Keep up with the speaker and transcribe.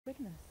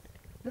Goodness,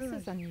 this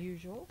is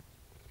unusual.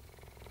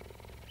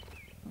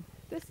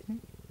 This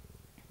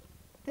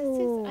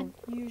is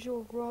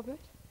unusual, Robert.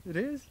 It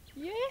is?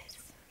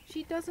 Yes,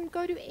 she doesn't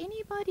go to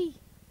anybody.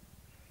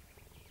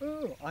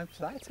 Oh, I'm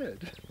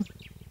flattered.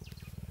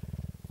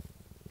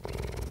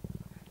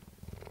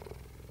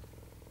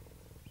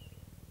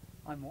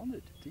 I'm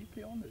honoured,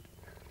 deeply honoured.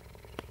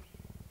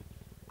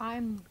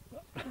 I'm...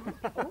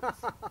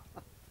 Oops.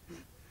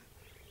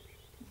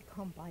 You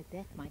can't buy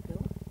that, my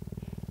girl.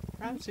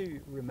 Perhaps she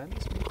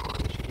remembers me from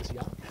when she was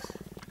young.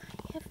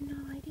 I have no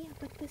idea,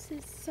 but this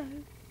is so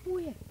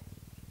weird.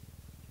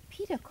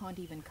 Peter can't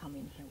even come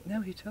in here. No,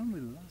 he told me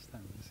the last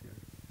time I was here.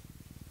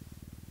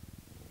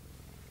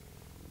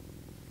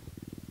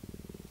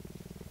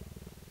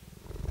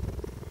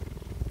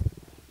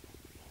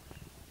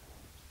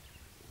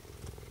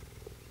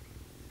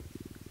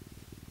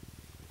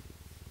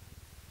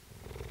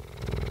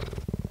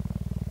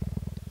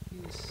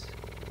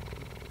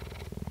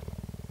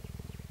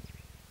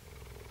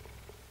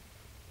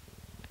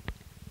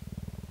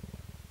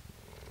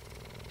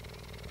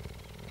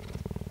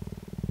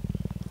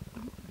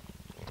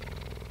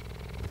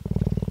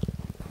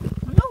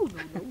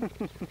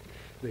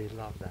 They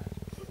love that.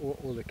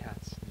 All the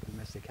cats, the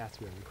domestic cats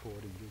we're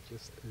recording, they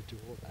just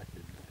adore that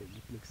little thing.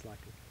 It looks like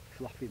a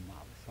fluffy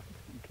mouse, I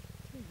think.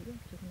 So you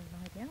don't just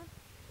lie down.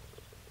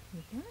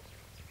 You don't?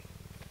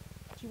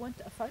 Do you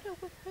want a photo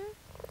with her?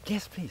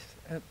 Yes, please.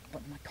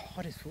 But my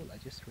card is full, I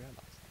just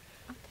realised.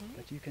 Okay.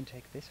 But you can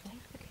take this one.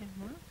 Take the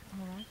camera.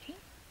 All righty.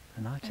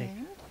 And I'll take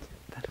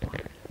that one.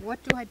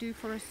 What do I do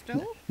for a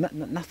still?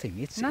 Nothing.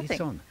 It's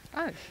on.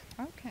 Oh,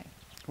 okay.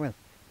 Well,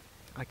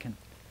 I can